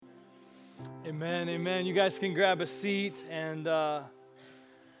Amen, amen. You guys can grab a seat and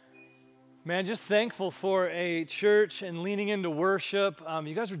man, just thankful for a church and leaning into worship.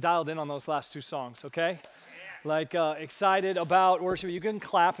 You guys were dialed in on those last two songs, okay? Like excited about worship. You can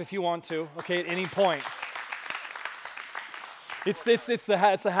clap if you want to, okay, at any point. It's a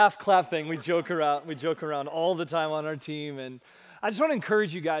half clap thing. We joke around all the time on our team, and I just want to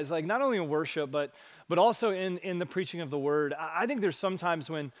encourage you guys, like not only in worship, but also in the preaching of the word. I think there's sometimes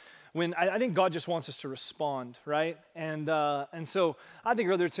when I think God just wants us to respond, right? And so I think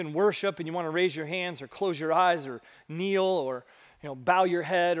whether it's in worship and you want to raise your hands or close your eyes or kneel or bow your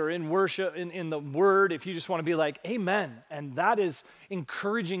head, or in worship in the word, if you just want to be like amen, and that is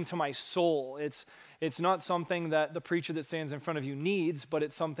encouraging to my soul. It's not something that the preacher that stands in front of you needs, but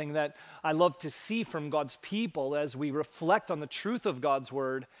it's something that I love to see from God's people as we reflect on the truth of God's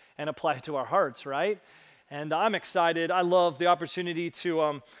word and apply it to our hearts, right? And I'm excited. I love the opportunity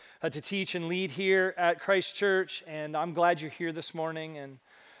to teach and lead here at Christ Church, and I'm glad you're here this morning, and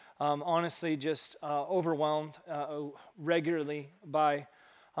honestly just overwhelmed regularly by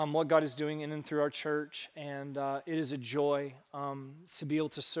what God is doing in and through our church, and it is a joy to be able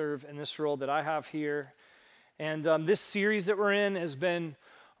to serve in this role that I have here. And this series that we're in has been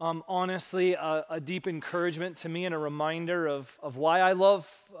honestly a deep encouragement to me and a reminder of why I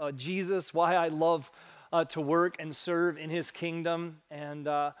love Jesus, why I love to work and serve in his kingdom. And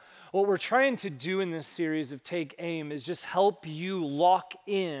what we're trying to do in this series of Take Aim is just help you lock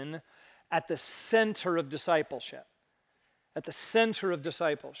in at the center of discipleship. At the center of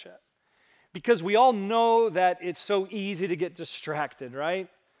discipleship. Because we all know that it's so easy to get distracted, right?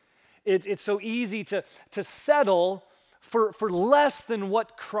 It's so easy to settle for less than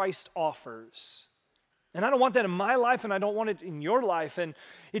what Christ offers. And I don't want that in my life, and I don't want it in your life. And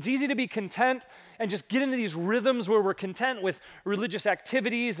it's easy to be content and just get into these rhythms where we're content with religious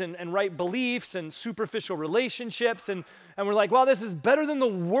activities and right beliefs and superficial relationships. And we're like, well, this is better than the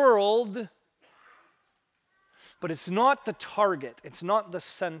world. But it's not the target. It's not the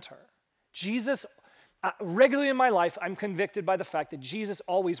center. Jesus, regularly in my life, I'm convicted by the fact that Jesus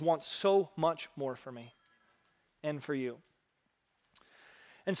always wants so much more for me and for you.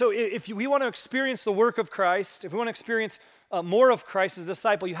 And so if we want to experience the work of Christ, if we want to experience more of Christ as a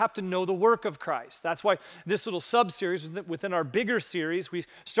disciple, you have to know the work of Christ. That's why this little sub-series within our bigger series, we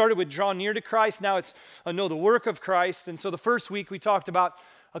started with Draw Near to Christ. Now it's Know the Work of Christ. And so the first week we talked about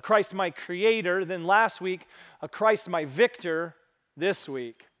a Christ my Creator. Then last week, a Christ my Victor. This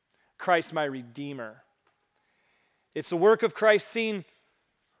week, Christ my Redeemer. It's the work of Christ seen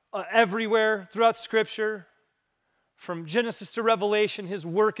everywhere throughout Scripture. From Genesis to Revelation, his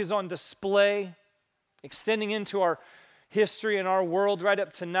work is on display, extending into our history and our world right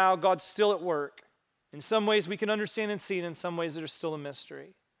up to now. God's still at work. In some ways we can understand and see it, in some ways that are still a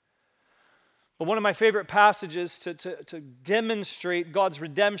mystery. But one of my favorite passages to demonstrate God's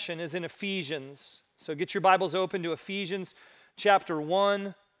redemption is in Ephesians. So get your Bibles open to Ephesians chapter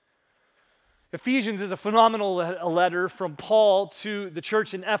 1. Ephesians is a phenomenal letter from Paul to the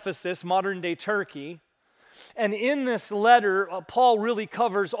church in Ephesus, modern-day Turkey. And in this letter, Paul really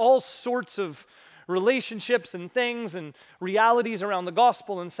covers all sorts of relationships and things and realities around the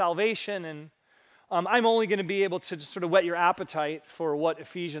gospel and salvation. And I'm only going to be able to just sort of whet your appetite for what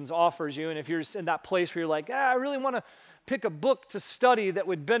Ephesians offers you. And if you're in that place where you're like, I really want to pick a book to study that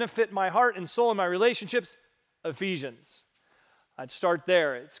would benefit my heart and soul and my relationships, Ephesians. I'd start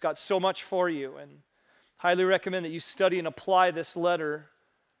there. It's got so much for you, and highly recommend that you study and apply this letter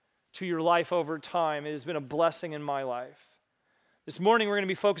to your life over time. It has been a blessing in my life. This morning we're going to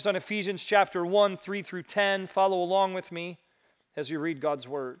be focused on Ephesians chapter 1, 3 through 10. Follow along with me as you read God's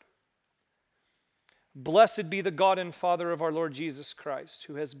word. Blessed be the God and Father of our Lord Jesus Christ,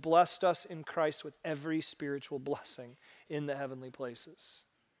 who has blessed us in Christ with every spiritual blessing in the heavenly places.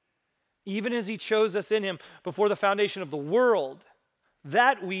 Even as he chose us in him before the foundation of the world,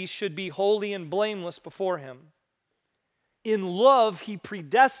 that we should be holy and blameless before him. In love, he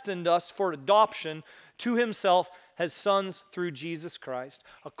predestined us for adoption to himself as sons through Jesus Christ,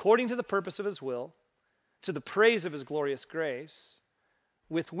 according to the purpose of his will, to the praise of his glorious grace,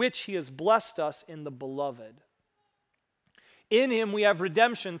 with which he has blessed us in the beloved. In him we have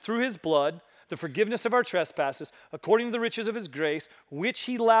redemption through his blood, the forgiveness of our trespasses, according to the riches of his grace, which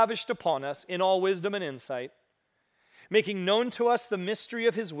he lavished upon us in all wisdom and insight, making known to us the mystery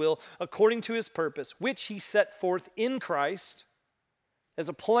of his will according to his purpose, which he set forth in Christ as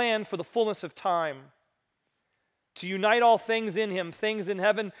a plan for the fullness of time, to unite all things in him, things in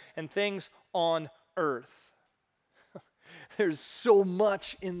heaven and things on earth. There's so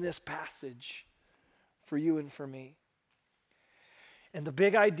much in this passage for you and for me. And the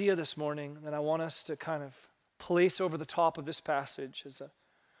big idea this morning that I want us to kind of place over the top of this passage as a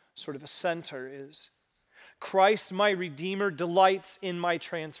sort of a center is, Christ, my Redeemer, delights in my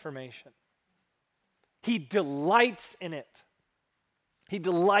transformation. He delights in it. He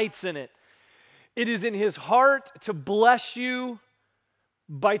delights in it. It is in his heart to bless you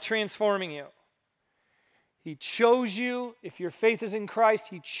by transforming you. He chose you. If your faith is in Christ,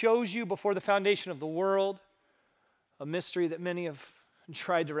 he chose you before the foundation of the world, a mystery that many have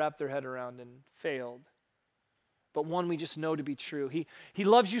tried to wrap their head around and failed, but one we just know to be true. He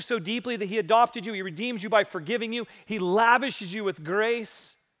loves you so deeply that he adopted you. He redeems you by forgiving you. He lavishes you with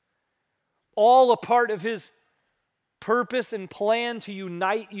grace, all a part of his purpose and plan to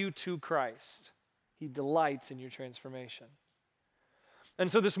unite you to Christ. He delights in your transformation. And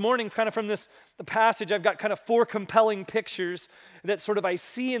so this morning, kind of from the passage, I've got kind of 4 compelling pictures that sort of I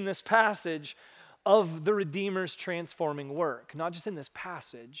see in this passage of the Redeemer's transforming work. Not just in this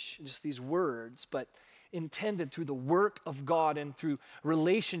passage, just these words, but intended through the work of God and through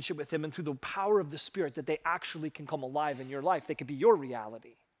relationship with him and through the power of the Spirit, that they actually can come alive in your life. They can be your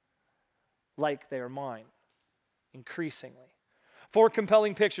reality, like they are mine, increasingly. 4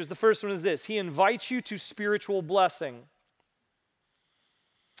 compelling pictures. The first one is this: he invites you to spiritual blessing.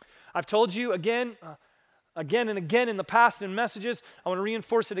 I've told you again and again in the past in messages, I want to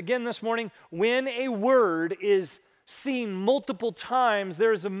reinforce it again this morning. When a word is seen multiple times,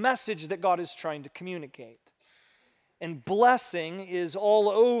 there is a message that God is trying to communicate. And blessing is all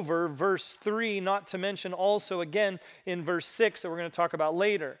over verse 3, not to mention also again in verse 6 that we're going to talk about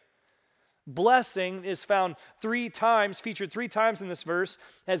later. Blessing is found 3 times, featured 3 times in this verse,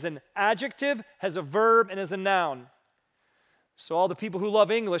 as an adjective, as a verb, and as a noun. So all the people who love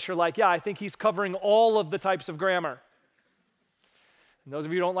English are like, yeah, I think he's covering all of the types of grammar. And those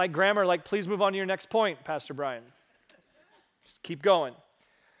of you who don't like grammar, please move on to your next point, Pastor Brian. Just keep going.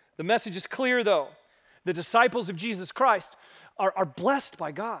 The message is clear, though. The disciples of Jesus Christ are blessed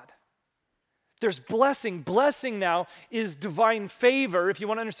by God. There's blessing. Blessing now is divine favor. If you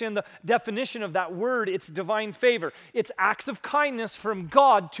want to understand the definition of that word, it's divine favor. It's acts of kindness from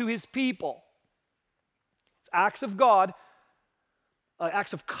God to his people. It's acts of God,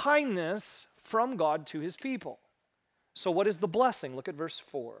 acts of kindness from God to his people. So what is the blessing? Look at verse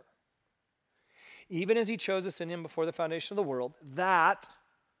 4. Even as he chose us in him before the foundation of the world, that,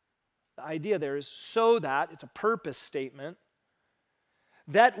 the idea there is so that, it's a purpose statement,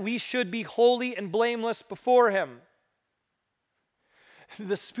 that we should be holy and blameless before him.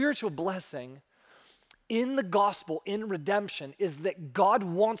 The spiritual blessing in the gospel, in redemption, is that God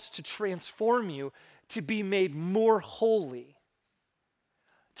wants to transform you to be made more holy,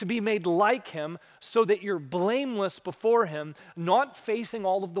 to be made like him so that you're blameless before him, not facing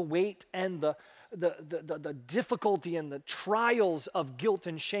all of the weight and the difficulty and the trials of guilt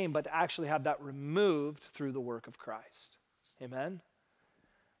and shame, but to actually have that removed through the work of Christ. Amen?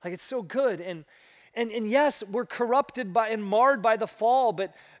 It's so good. And yes, we're corrupted by and marred by the fall,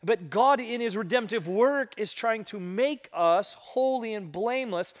 but God in his redemptive work is trying to make us holy and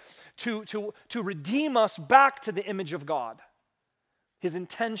blameless, to redeem us back to the image of God, his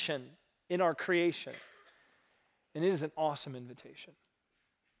intention in our creation. And it is an awesome invitation.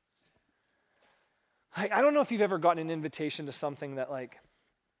 I don't know if you've ever gotten an invitation to something that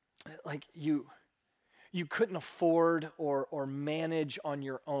you couldn't afford or manage on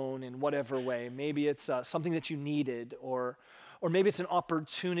your own in whatever way. Maybe it's something that you needed, or maybe it's an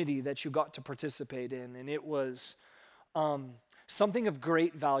opportunity that you got to participate in, and it was something of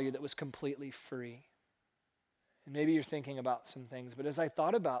great value that was completely free. And maybe you're thinking about some things, but as I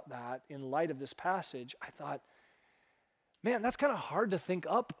thought about that in light of this passage, I thought, man, that's kind of hard to think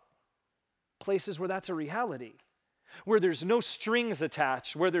up places where that's a reality, where there's no strings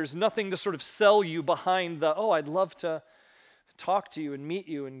attached, where there's nothing to sort of sell you behind I'd love to talk to you and meet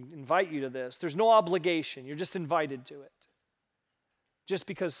you and invite you to this. There's no obligation. You're just invited to it, just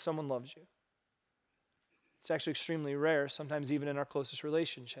because someone loves you. It's actually extremely rare, sometimes even in our closest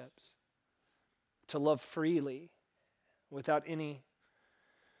relationships, to love freely without anything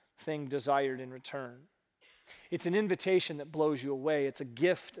desired in return. It's an invitation that blows you away. It's a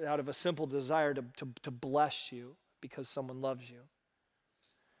gift out of a simple desire to bless you because someone loves you.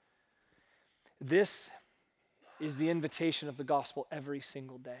 This is the invitation of the gospel every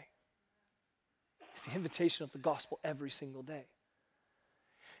single day. It's the invitation of the gospel every single day.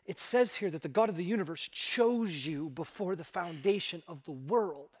 It says here that the God of the universe chose you before the foundation of the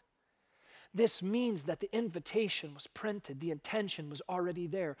world. This means that the invitation was printed, the intention was already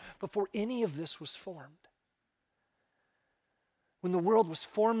there before any of this was formed. When the world was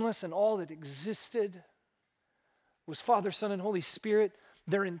formless and all that existed was Father, Son, and Holy Spirit.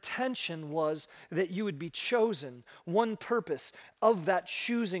 Their intention was that you would be chosen. One purpose of that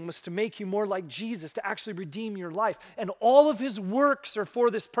choosing was to make you more like Jesus, to actually redeem your life. And all of his works are for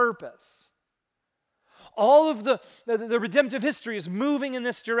this purpose. All of the redemptive history is moving in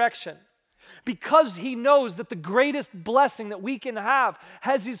this direction because he knows that the greatest blessing that we can have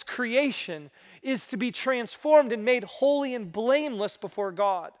as his creation is to be transformed and made holy and blameless before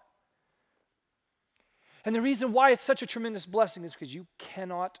God. And the reason why it's such a tremendous blessing is because you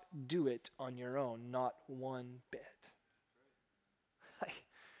cannot do it on your own, not one bit.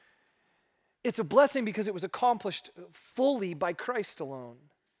 It's a blessing because it was accomplished fully by Christ alone.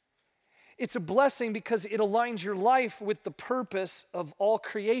 It's a blessing because it aligns your life with the purpose of all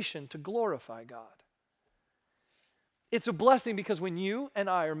creation to glorify God. It's a blessing because when you and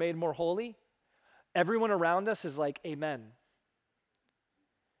I are made more holy, everyone around us is like, amen.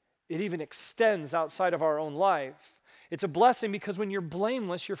 It even extends outside of our own life. It's a blessing because when you're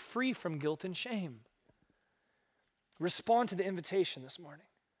blameless, you're free from guilt and shame. Respond to the invitation this morning.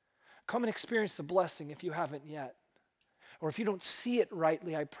 Come and experience the blessing if you haven't yet. Or if you don't see it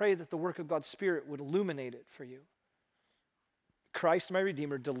rightly, I pray that the work of God's Spirit would illuminate it for you. Christ, my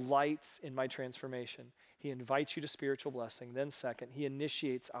Redeemer, delights in my transformation. He invites you to spiritual blessing. Then second, he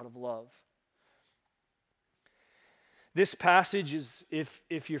initiates out of love. This passage is,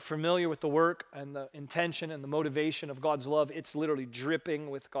 if you're familiar with the work and the intention and the motivation of God's love, it's literally dripping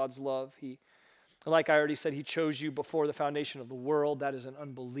with God's love. Like I already said, he chose you before the foundation of the world. That is an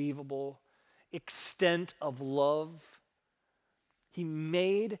unbelievable extent of love. He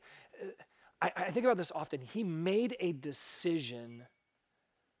made, I think about this often, he made a decision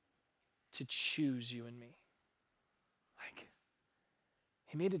to choose you and me. Like,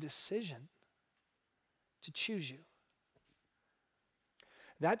 he made a decision to choose you.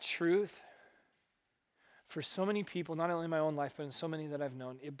 That truth, for so many people, not only in my own life, but in so many that I've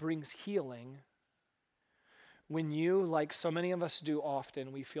known, it brings healing when you, like so many of us do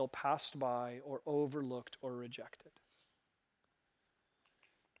often, we feel passed by or overlooked or rejected.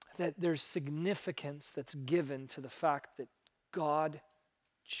 That there's significance that's given to the fact that God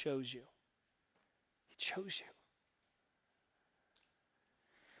chose you. He chose you.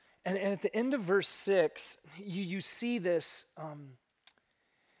 And at the end of verse 6, you see this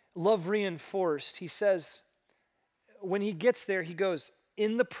love reinforced. He says, when he gets there, he goes,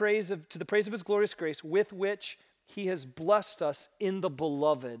 to the praise of his glorious grace, with which he has blessed us in the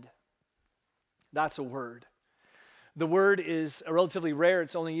beloved. That's a word. The word is relatively rare.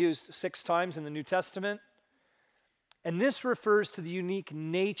 It's only used 6 times in the New Testament. And this refers to the unique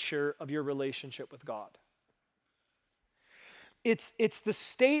nature of your relationship with God. It's the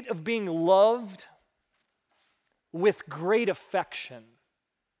state of being loved with great affection.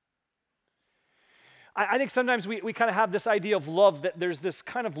 I think sometimes we kind of have this idea of love, that there's this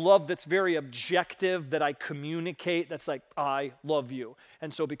kind of love that's very objective, that I communicate, that's like, I love you.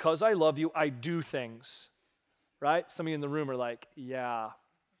 And so because I love you, I do things, right? Some of you in the room are like, yeah,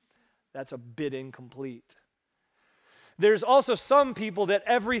 that's a bit incomplete. There's also some people that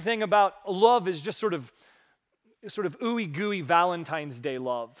everything about love is just sort of ooey gooey Valentine's Day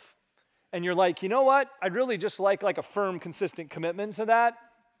love. And you're like, you know what? I'd really just like a firm, consistent commitment to that,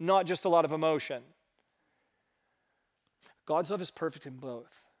 not just a lot of emotion. God's love is perfect in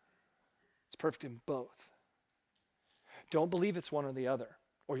both. It's perfect in both. Don't believe it's one or the other,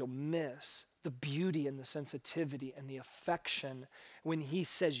 or you'll miss the beauty and the sensitivity and the affection when he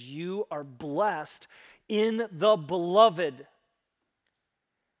says you are blessed in the beloved.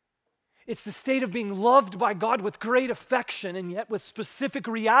 It's the state of being loved by God with great affection and yet with specific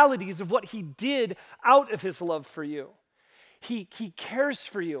realities of what he did out of his love for you. He cares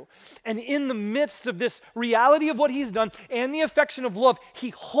for you. And in the midst of this reality of what he's done and the affection of love, he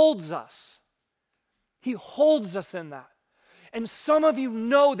holds us. He holds us in that. And some of you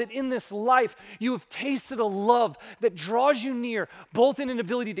know that in this life, you have tasted a love that draws you near, both in an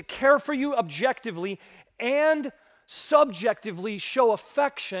ability to care for you objectively and subjectively show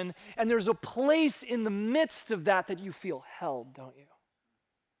affection. And there's a place in the midst of that you feel held, don't you?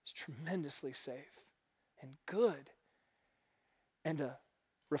 It's tremendously safe and good. And a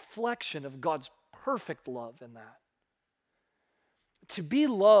reflection of God's perfect love in that. To be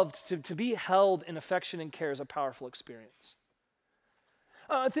loved, to be held in affection and care is a powerful experience.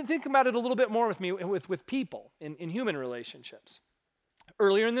 Think about it a little bit more with me, with people in human relationships.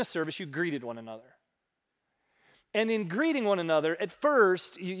 Earlier in this service, you greeted one another. And in greeting one another, at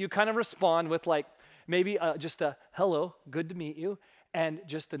first, you kind of respond with maybe just a hello, good to meet you, and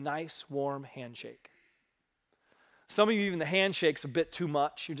just a nice, warm handshake. Some of you, even the handshake's a bit too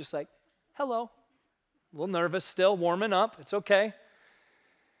much. You're just like, hello. a little nervous still, warming up. It's okay.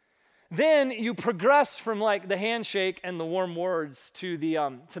 Then you progress from like the handshake and the warm words to the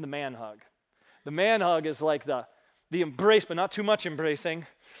man hug. The man hug is like the embrace, but not too much embracing,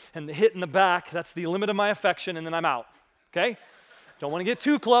 and the hit in the back. That's the limit of my affection, and then I'm out. Okay? Don't want to get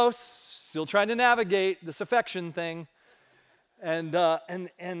too close. Still trying to navigate this affection thing, and a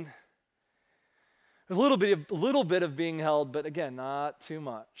little bit of being held, but again, not too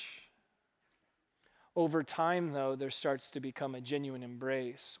much. Over time, though, there starts to become a genuine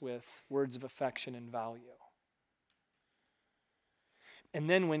embrace with words of affection and value. And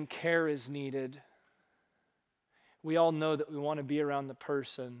then when care is needed, we all know that we want to be around the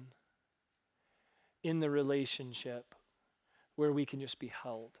person in the relationship where we can just be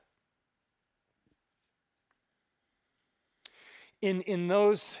held. In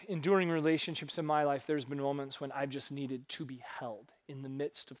those enduring relationships in my life, there's been moments when I've just needed to be held in the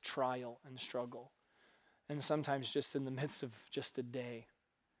midst of trial and struggle. And sometimes just in the midst of just a day.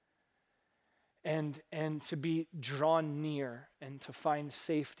 And to be drawn near and to find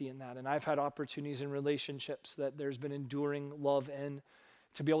safety in that. And I've had opportunities in relationships that there's been enduring love in,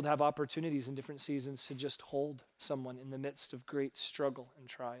 to be able to have opportunities in different seasons to just hold someone in the midst of great struggle and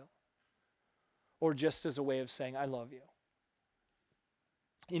trial. Or just as a way of saying, I love you.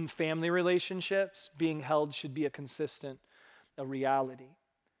 In family relationships, being held should be a reality.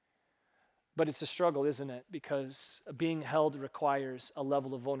 But it's a struggle, isn't it? Because being held requires a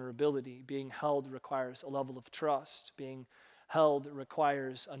level of vulnerability. Being held requires a level of trust. Being held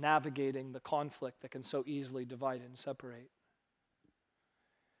requires a navigating the conflict that can so easily divide and separate.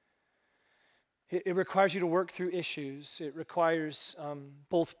 It requires you to work through issues. It requires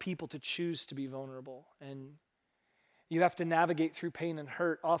both people to choose to be vulnerable. And you have to navigate through pain and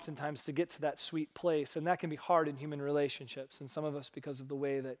hurt oftentimes to get to that sweet place. And that can be hard in human relationships. And some of us, because of the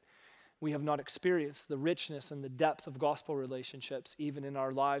way that we have not experienced the richness and the depth of gospel relationships, even in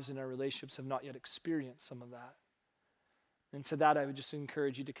our lives and our relationships, have not yet experienced some of that. And to that, I would just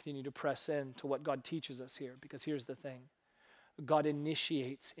encourage you to continue to press in to what God teaches us here, because here's the thing. God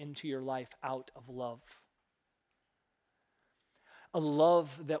initiates into your life out of love. A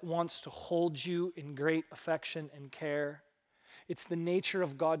love that wants to hold you in great affection and care. It's the nature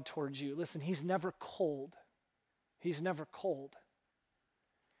of God towards you. Listen, He's never cold. He's never cold.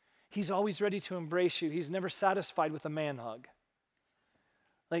 He's always ready to embrace you. He's never satisfied with a man hug.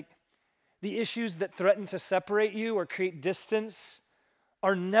 Like, the issues that threaten to separate you or create distance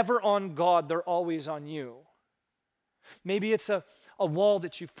are never on God. They're always on you. Maybe it's a wall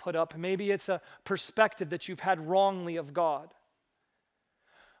that you've put up. Maybe it's a perspective that you've had wrongly of God.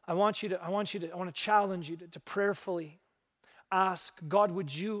 I want to challenge you to prayerfully ask, God,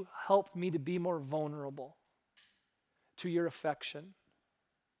 would you help me to be more vulnerable to your affection?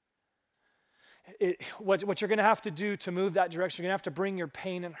 What you're going to have to do to move that direction, you're going to have to bring your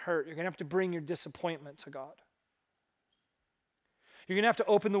pain and hurt. You're going to have to bring your disappointment to God. You're going to have to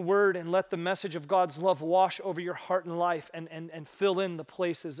open the Word and let the message of God's love wash over your heart and life and fill in the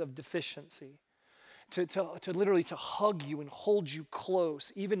places of deficiency. To literally to hug you and hold you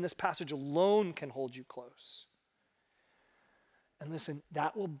close. Even this passage alone can hold you close. And listen,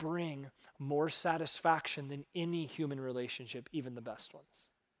 that will bring more satisfaction than any human relationship, even the best ones.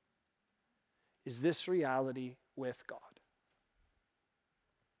 Is this reality with God?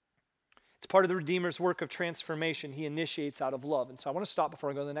 It's part of the Redeemer's work of transformation. He initiates out of love. And so I want to stop before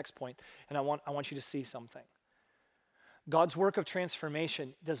I go to the next point, and I want you to see something. God's work of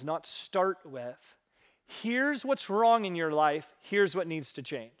transformation does not start with, here's what's wrong in your life, here's what needs to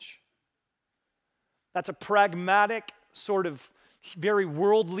change. That's a pragmatic, sort of very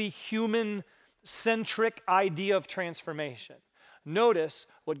worldly, human-centric idea of transformation. Notice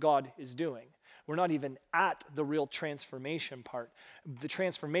what God is doing. We're not even at the real transformation part. The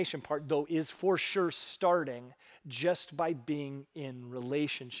transformation part, though, is for sure starting just by being in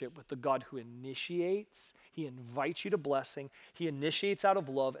relationship with the God who initiates. He invites you to blessing. He initiates out of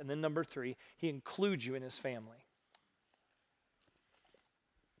love. And then number 3, He includes you in His family.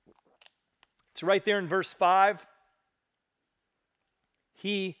 It's right there in verse 5.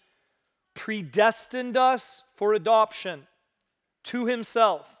 He predestined us for adoption to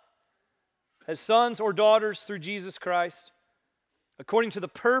Himself as sons or daughters through Jesus Christ, according to the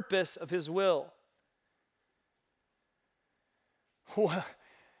purpose of His will.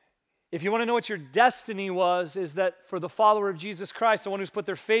 If you want to know what your destiny was, is that for the follower of Jesus Christ, the one who's put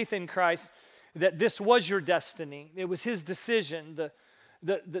their faith in Christ, that this was your destiny. It was His decision.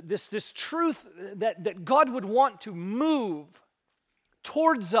 This truth that God would want to move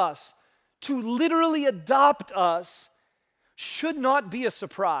towards us, to literally adopt us, should not be a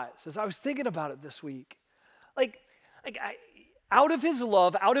surprise. As I was thinking about it this week, Like, out of his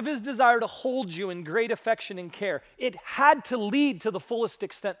love, out of his desire to hold you in great affection and care, it had to lead to the fullest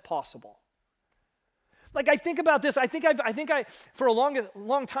extent possible. Like, I think about this, for a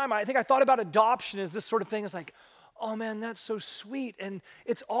long time, I think I thought about adoption as this sort of thing. It's like, oh man, that's so sweet, and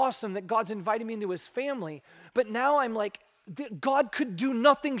it's awesome that God's invited me into his family. But now I'm like, God could do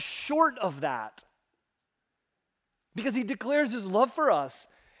nothing short of that, because he declares his love for us,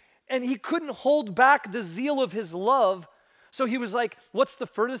 and he couldn't hold back the zeal of his love. So he was like, what's the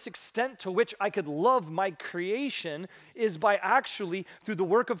furthest extent to which I could love my creation is by actually, through the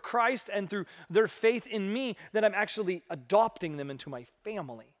work of Christ and through their faith in me, that I'm actually adopting them into my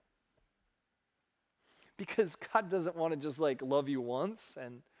family. Because God doesn't want to just like love you once,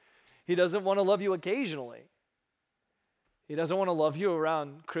 and he doesn't want to love you occasionally. He doesn't want to love you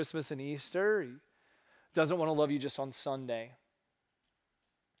around Christmas and Easter. He doesn't want to love you just on Sunday.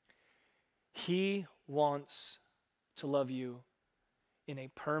 He wants to love you in a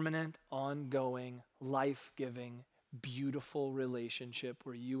permanent, ongoing, life-giving, beautiful relationship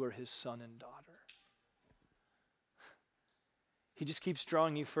where you are his son and daughter. He just keeps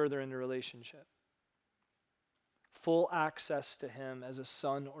drawing you further into relationship. Full access to him as a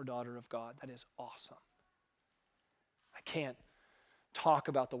son or daughter of God. That is awesome. I can't talk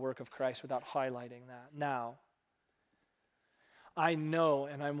about the work of Christ without highlighting that. Now, I know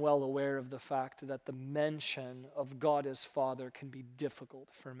and I'm well aware of the fact that the mention of God as Father can be difficult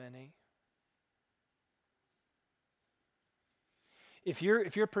for many. If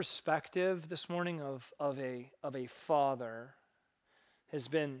your perspective this morning of a father has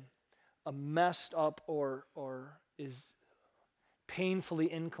been a messed up or is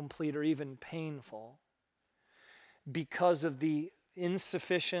painfully incomplete or even painful because of the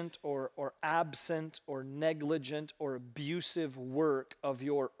insufficient or absent or negligent or abusive work of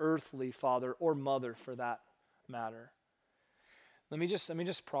your earthly father or mother, for that matter. Let me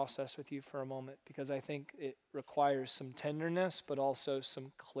just process with you for a moment, because I think it requires some tenderness but also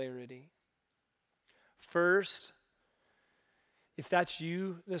some clarity. First, if that's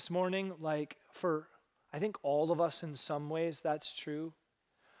you this morning, like for I think all of us in some ways that's true,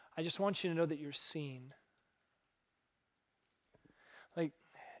 I just want you to know that you're seen. Like,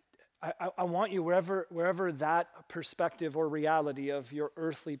 I want you, wherever that perspective or reality of your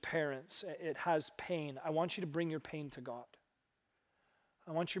earthly parents, it has pain, I want you to bring your pain to God.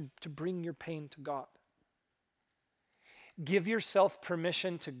 I want you to bring your pain to God. Give yourself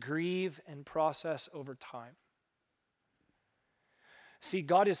permission to grieve and process over time. See,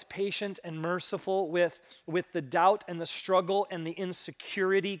 God is patient and merciful with the doubt and the struggle and the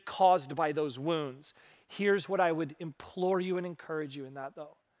insecurity caused by those wounds. Here's what I would implore you and encourage you in that,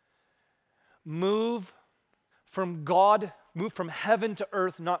 though. Move from heaven to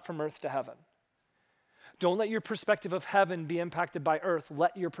earth, not from earth to heaven. Don't let your perspective of heaven be impacted by earth.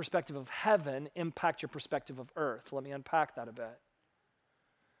 Let your perspective of heaven impact your perspective of earth. Let me unpack that a bit.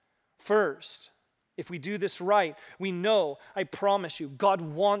 First, if we do this right, we know, I promise you, God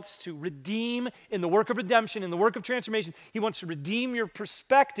wants to redeem in the work of redemption, in the work of transformation. He wants to redeem your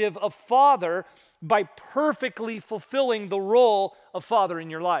perspective of father by perfectly fulfilling the role of father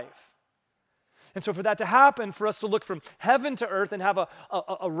in your life. And so for that to happen, for us to look from heaven to earth and have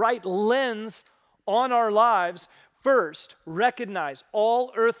a right lens on our lives, first, recognize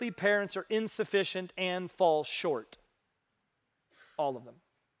all earthly parents are insufficient and fall short. All of them.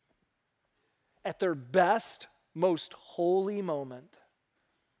 At their best, most holy moment,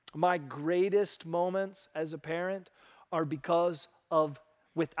 my greatest moments as a parent are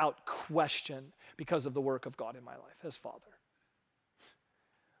without question, because of the work of God in my life as father.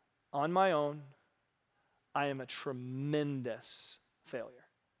 On my own, I am a tremendous failure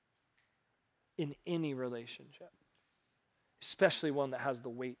in any relationship, especially one that has the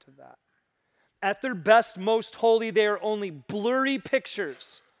weight of that. At their best, most holy, they are only blurry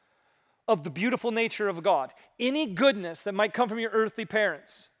pictures of the beautiful nature of God. Any goodness that might come from your earthly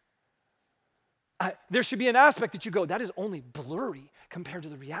parents, there should be an aspect that you go, that is only blurry compared to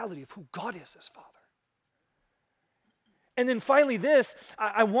the reality of who God is as Father. And then finally this,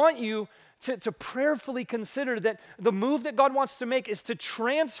 I want you to prayerfully consider that the move that God wants to make is to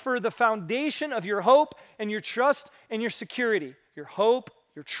transfer the foundation of your hope and your trust and your security. Your hope,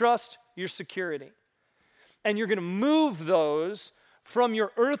 your trust, your security. And you're going to move those from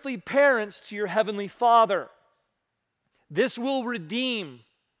your earthly parents to your heavenly Father. This will redeem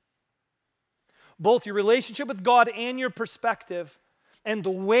both your relationship with God and your perspective and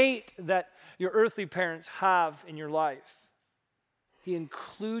the weight that your earthly parents have in your life. He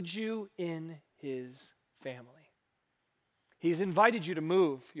includes you in his family. He's invited you to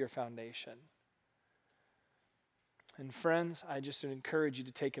move your foundation. And friends, I just encourage you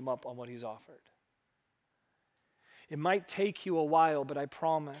to take him up on what he's offered. It might take you a while, but I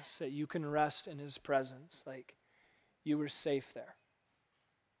promise that you can rest in his presence. Like, you were safe there.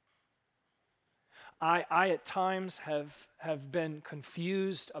 I at times have been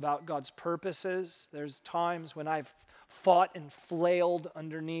confused about God's purposes. There's times when I've fought and flailed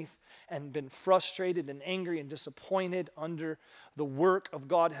underneath and been frustrated and angry and disappointed under the work of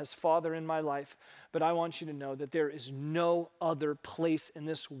God as Father in my life. But I want you to know that there is no other place in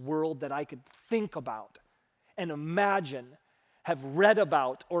this world that I could think about and imagine, have read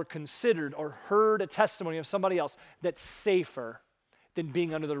about or considered or heard a testimony of somebody else that's safer than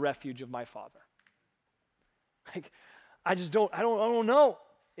being under the refuge of my Father. Like, I don't know.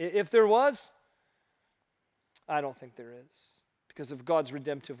 If there was, I don't think there is, because of God's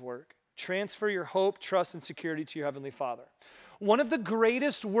redemptive work. Transfer your hope, trust, and security to your Heavenly Father. One of the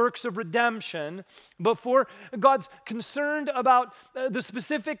greatest works of redemption, before God's concerned about the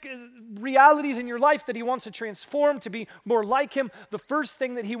specific realities in your life that he wants to transform to be more like him, the first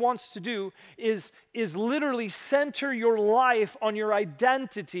thing that he wants to do is literally center your life on your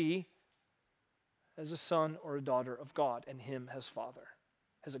identity as a son or a daughter of God and him as Father,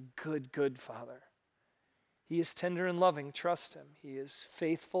 as a good Father. He is tender and loving, trust him. He is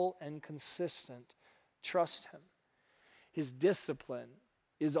faithful and consistent, trust him. His discipline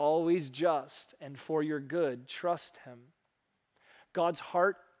is always just and for your good, trust him. God's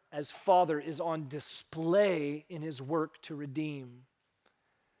heart as Father is on display in his work to redeem.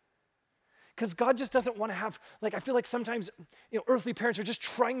 Because God just doesn't want to have, I feel like sometimes, earthly parents are just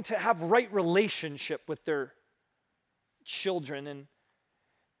trying to have right relationship with their children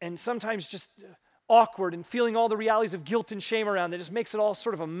and sometimes just awkward and feeling all the realities of guilt and shame around that just makes it all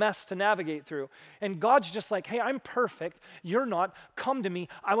sort of a mess to navigate through. And God's just like, hey, I'm perfect. You're not. Come to me.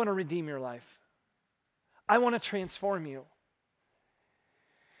 I want to redeem your life. I want to transform you.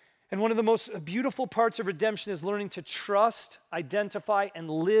 And one of the most beautiful parts of redemption is learning to trust, identify, and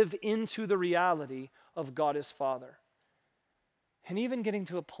live into the reality of God as Father. And even getting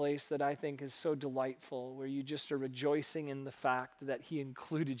to a place that I think is so delightful, where you just are rejoicing in the fact that he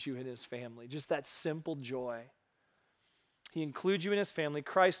included you in his family. Just that simple joy. He includes you in his family.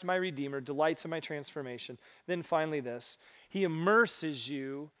 Christ, my Redeemer, delights in my transformation. Then finally this, he immerses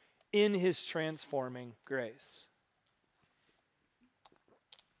you in his transforming grace.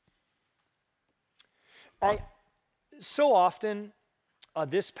 So often,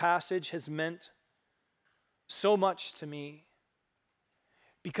 this passage has meant so much to me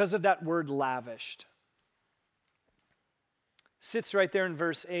because of that word lavished. Sits right there in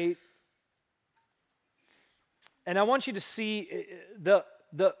verse 8. And I want you to see the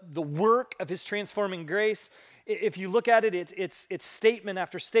work of his transforming grace. If you look at it, it's statement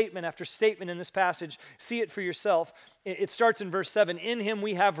after statement after statement in this passage. See it for yourself. It starts in verse 7. In him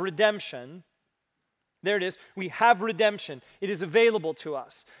we have redemption. There it is. We have redemption. It is available to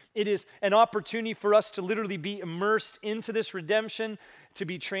us. It is an opportunity for us to literally be immersed into this redemption, to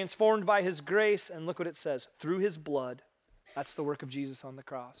be transformed by his grace. And look what it says. Through his blood. That's the work of Jesus on the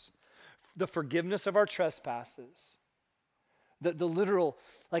cross. The forgiveness of our trespasses. The literal,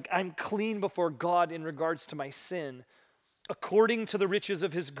 I'm clean before God in regards to my sin, according to the riches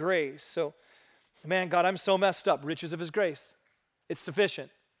of his grace. So, man, God, I'm so messed up. Riches of his grace. It's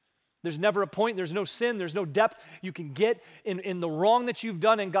sufficient. There's never a point, there's no sin, there's no depth you can get in the wrong that you've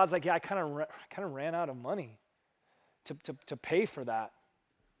done. And God's like, yeah, I kind of ran out of money to pay for that.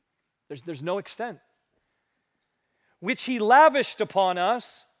 There's no extent. Which he lavished upon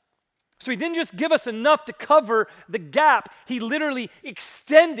us. So he didn't just give us enough to cover the gap. He literally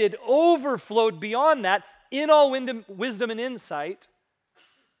extended, overflowed beyond that in all wisdom and insight.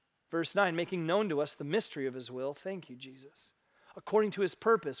 Verse 9, making known to us the mystery of his will. Thank you, Jesus. According to his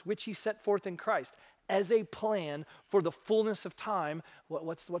purpose, which he set forth in Christ, as a plan for the fullness of time.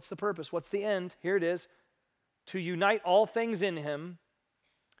 What's the purpose? What's the end? Here it is. To unite all things in him,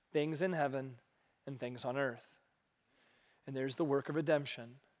 things in heaven and things on earth. And there's the work of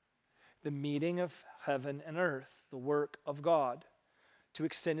redemption. The meeting of heaven and earth, the work of God, to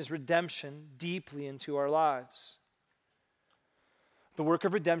extend his redemption deeply into our lives. The work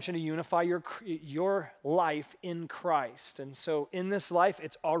of redemption to unify your life in Christ. And so in this life,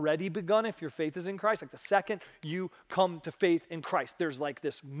 it's already begun if your faith is in Christ. The second you come to faith in Christ, there's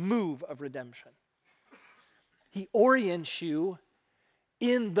this move of redemption. He orients you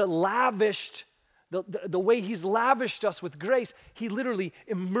in the lavished, the way he's lavished us with grace. He literally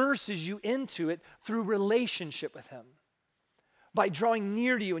immerses you into it through relationship with him. By drawing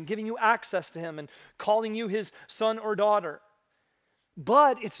near to you and giving you access to him and calling you his son or daughter.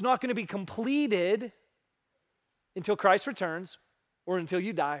 But it's not going to be completed until Christ returns or until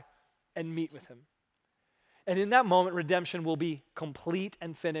you die and meet with him. And in that moment, redemption will be complete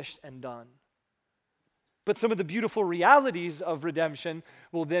and finished and done. But some of the beautiful realities of redemption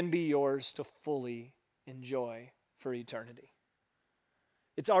will then be yours to fully enjoy for eternity.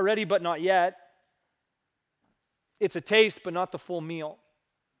 It's already but not yet. It's a taste but not the full meal.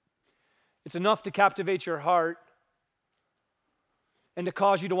 It's enough to captivate your heart and to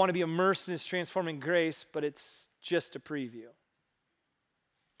cause you to want to be immersed in his transforming grace, but it's just a preview.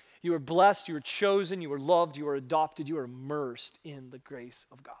 You are blessed, you are chosen, you are loved, you are adopted, you are immersed in the grace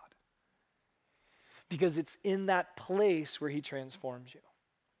of God. Because it's in that place where he transforms you.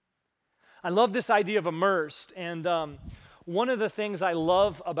 I love this idea of immersed, and one of the things I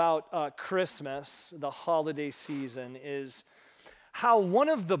love about Christmas, the holiday season, is how one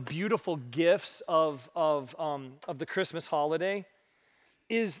of the beautiful gifts of the Christmas holiday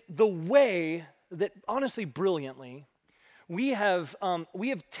is the way that, honestly, brilliantly, we have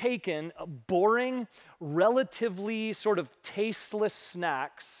taken boring, relatively sort of tasteless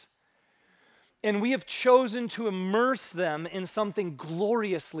snacks, and we have chosen to immerse them in something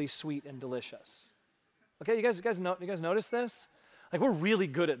gloriously sweet and delicious. Okay, you guys notice this? Like, we're really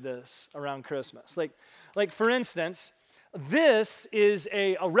good at this around Christmas. Like for instance, this is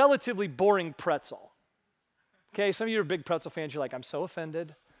a relatively boring pretzel. Okay, some of you are big pretzel fans. You're like, I'm so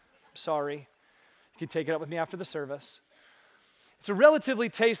offended. I'm sorry. You can take it up with me after the service. It's a relatively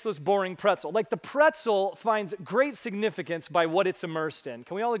tasteless, boring pretzel. Like, the pretzel finds great significance by what it's immersed in.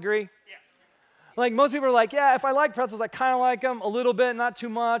 Can we all agree? Yeah. Like, most people are like, yeah, if I like pretzels, I kind of like them a little bit, not too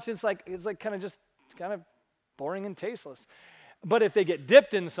much. It's like kind of boring and tasteless. But if they get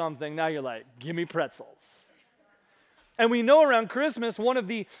dipped in something, now you're like, give me pretzels. And we know around Christmas, one of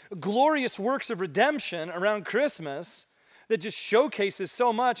the glorious works of redemption around Christmas that just showcases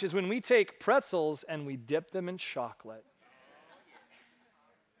so much is when we take pretzels and we dip them in chocolate.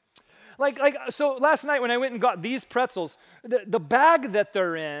 So last night when I went and got these pretzels, the bag that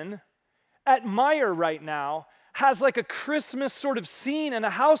they're in at Meijer right now has like a Christmas sort of scene and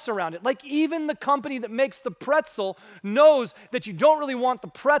a house around it. Like, even the company that makes the pretzel knows that you don't really want the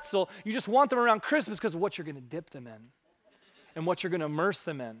pretzel, you just want them around Christmas because of what you're going to dip them in and what you're going to immerse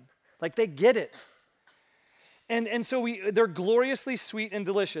them in. Like, they get it. And so they're gloriously sweet and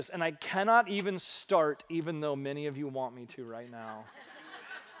delicious, and I cannot even start, even though many of you want me to right now.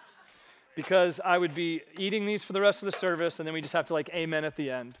 Because I would be eating these for the rest of the service, and then we just have to like amen at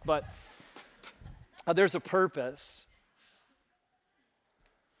the end. But there's a purpose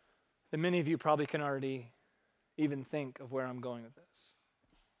that many of you probably can already even think of where I'm going with this.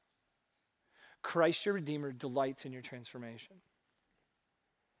 Christ your Redeemer delights in your transformation.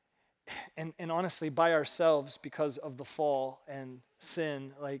 And honestly, by ourselves, because of the fall and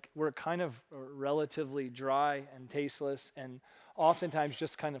sin, like, we're kind of relatively dry and tasteless and oftentimes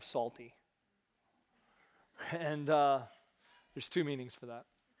just kind of salty. And there's two meanings for that.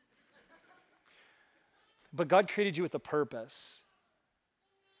 But God created you with a purpose.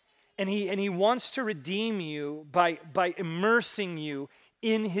 And he wants to redeem you by immersing you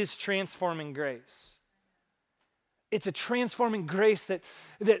in his transforming grace. It's a transforming grace that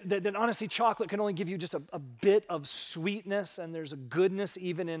honestly, chocolate can only give you just a bit of sweetness, and there's a goodness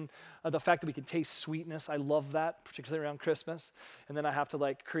even in the fact that we can taste sweetness. I love that, particularly around Christmas. And then I have to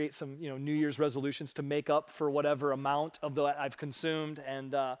like create some New Year's resolutions to make up for whatever amount of that I've consumed.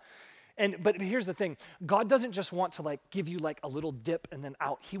 But here's the thing. God doesn't just want to like give you like a little dip and then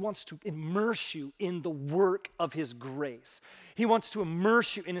out. He wants to immerse you in the work of his grace. He wants to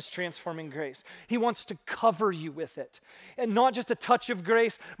immerse you in his transforming grace. He wants to cover you with it. And not just a touch of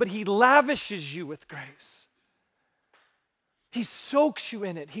grace, but he lavishes you with grace. He soaks you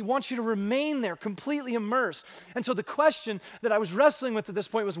in it. He wants you to remain there completely immersed. And so the question that I was wrestling with at this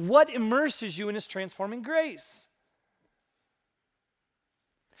point was, what immerses you in his transforming grace?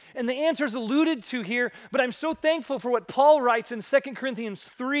 And the answer is alluded to here, but I'm so thankful for what Paul writes in 2 Corinthians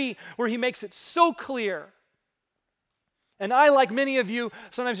 3, where he makes it so clear. And I, like many of you,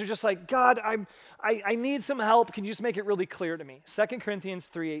 sometimes are just like, God, I need some help. Can you just make it really clear to me? 2 Corinthians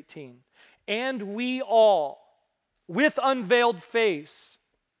 3:18. And we all, with unveiled face,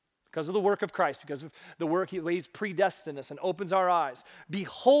 because of the work of Christ, because of the work he's predestined us and opens our eyes,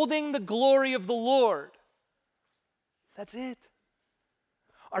 beholding the glory of the Lord. That's it.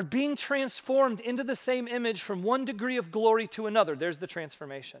 Are being transformed into the same image from one degree of glory to another. There's the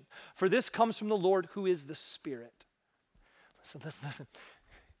transformation. For this comes from the Lord who is the Spirit. Listen.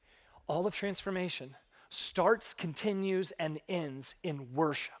 All of transformation starts, continues, and ends in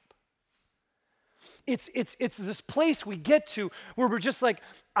worship. It's this place we get to where we're just like,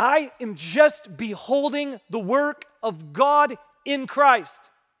 I am just beholding the work of God in Christ.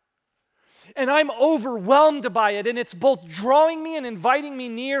 And I'm overwhelmed by it, and it's both drawing me and inviting me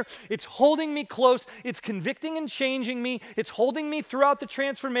near. It's holding me close. It's convicting and changing me. It's holding me throughout the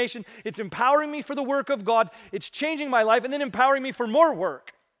transformation. It's empowering me for the work of God. It's changing my life and then empowering me for more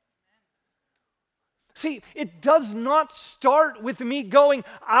work. See, it does not start with me going,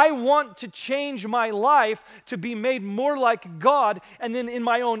 I want to change my life to be made more like God, and then in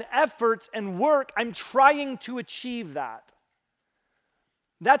my own efforts and work, I'm trying to achieve that.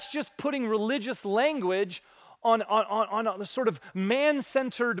 That's just putting religious language on the sort of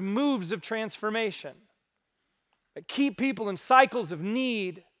man-centered moves of transformation that keep people in cycles of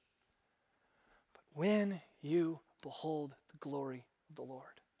need. But when you behold the glory of the Lord,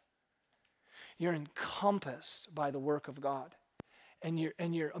 you're encompassed by the work of God, and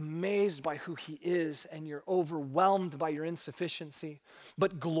you're amazed by who He is, and you're overwhelmed by your insufficiency,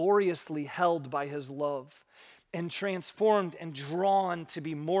 but gloriously held by His love, and transformed and drawn to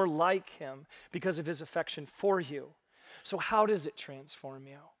be more like Him because of His affection for you. So how does it transform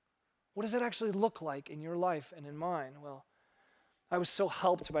you? What does it actually look like in your life and in mine? Well, I was so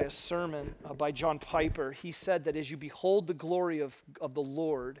helped by a sermon by John Piper. He said that as you behold the glory of the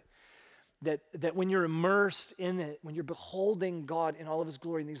Lord, that when you're immersed in it, when you're beholding God in all of His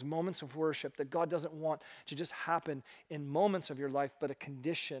glory in these moments of worship, that God doesn't want to just happen in moments of your life, but a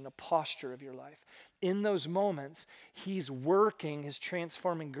condition, a posture of your life. In those moments, He's working, His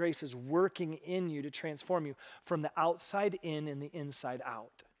transforming grace is working in you to transform you from the outside in and the inside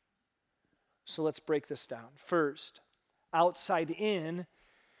out. So let's break this down. First, outside in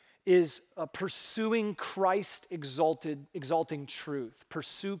is pursuing Christ exalting truth.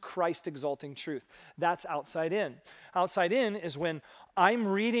 Pursue Christ exalting truth. That's outside in. Outside in is when I'm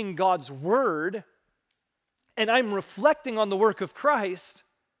reading God's word and I'm reflecting on the work of Christ,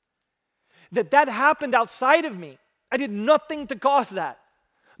 that happened outside of me. I did nothing to cause that,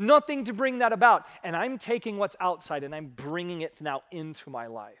 nothing to bring that about. And I'm taking what's outside and I'm bringing it now into my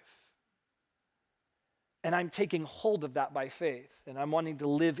life. And I'm taking hold of that by faith, and I'm wanting to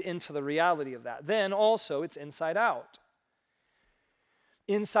live into the reality of that. Then also, it's inside out.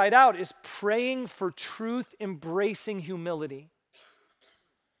 Inside out is praying for truth, embracing humility.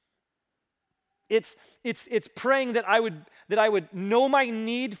 It's praying that I would know my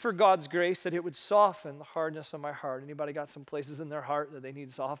need for God's grace, that it would soften the hardness of my heart. Anybody got some places in their heart that they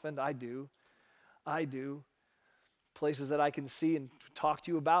need softened? I do. Places that I can see and talk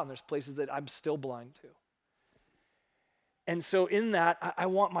to you about, and there's places that I'm still blind to. And so in that, I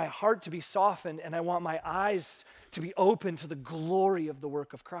want my heart to be softened, and I want my eyes to be open to the glory of the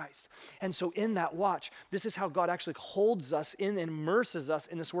work of Christ. And so in that, watch, this is how God actually holds us in and immerses us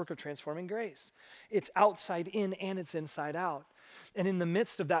in this work of transforming grace. It's outside in and it's inside out. And in the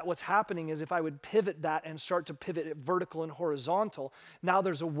midst of that, what's happening is if I would pivot that and start to pivot it vertical and horizontal, now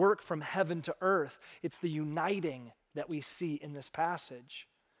there's a work from heaven to earth. It's the uniting that we see in this passage.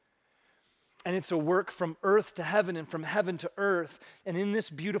 And it's a work from earth to heaven and from heaven to earth. And in this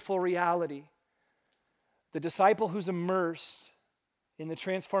beautiful reality, the disciple who's immersed in the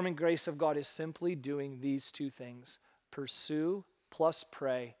transforming grace of God is simply doing these two things. Pursue plus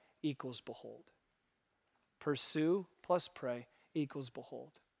pray equals behold. Pursue plus pray equals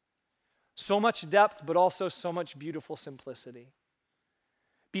behold. So much depth, but also so much beautiful simplicity.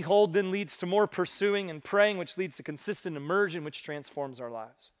 Behold then leads to more pursuing and praying, which leads to consistent immersion, which transforms our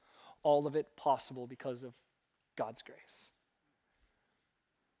lives. All of it possible because of God's grace.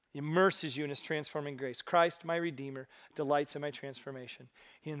 He immerses you in His transforming grace. Christ, my Redeemer, delights in my transformation.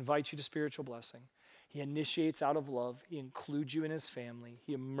 He invites you to spiritual blessing. He initiates out of love. He includes you in His family.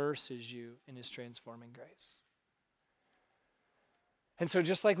 He immerses you in His transforming grace. And so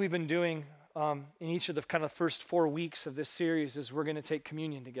just like we've been doing in each of the kind of first 4 weeks of this series, is we're going to take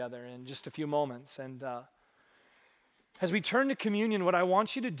communion together in just a few moments. And as we turn to communion, what I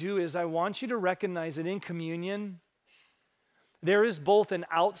want you to do is I want you to recognize that in communion, there is both an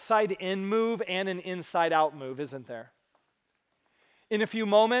outside-in move and an inside-out move, isn't there? In a few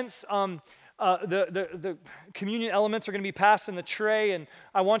moments, the communion elements are going to be passed in the tray, and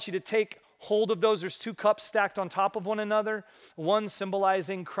I want you to take hold of those. There's 2 cups stacked on top of one another, one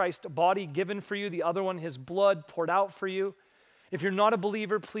symbolizing Christ's body given for you, the other one His blood poured out for you. If you're not a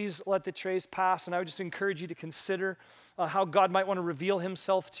believer, please let the trays pass, and I would just encourage you to consider how God might want to reveal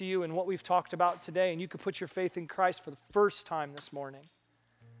Himself to you and what we've talked about today, and you could put your faith in Christ for the first time this morning.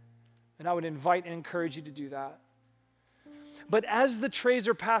 And I would invite and encourage you to do that. But as the trays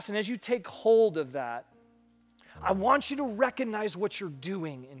are passed, and as you take hold of that, I want you to recognize what you're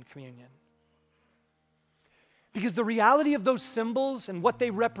doing in communion. Because the reality of those symbols and what they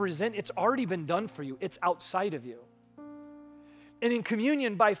represent, it's already been done for you. It's outside of you. And in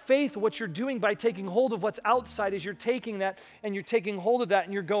communion, by faith, what you're doing by taking hold of what's outside is you're taking that and you're taking hold of that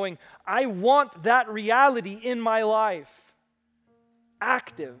and you're going, I want that reality in my life,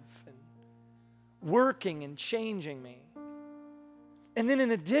 active and working and changing me. And then in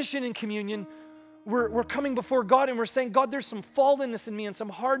addition, in communion, we're coming before God and we're saying, God, there's some fallenness in me and some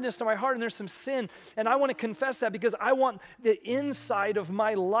hardness to my heart and there's some sin. And I want to confess that because I want the inside of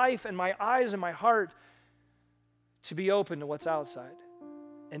my life and my eyes and my heart to be open to what's outside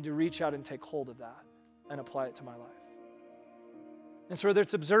and to reach out and take hold of that and apply it to my life. And so whether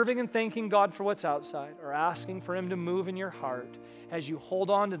it's observing and thanking God for what's outside or asking for Him to move in your heart, as you hold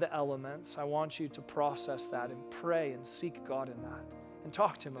on to the elements, I want you to process that and pray and seek God in that and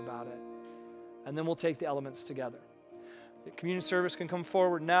talk to Him about it. And then we'll take the elements together. The communion service can come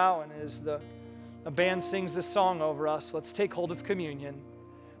forward now, and as the band sings this song over us, let's take hold of communion.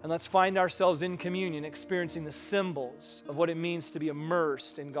 And let's find ourselves in communion, experiencing the symbols of what it means to be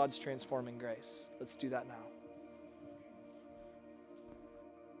immersed in God's transforming grace. Let's do that now.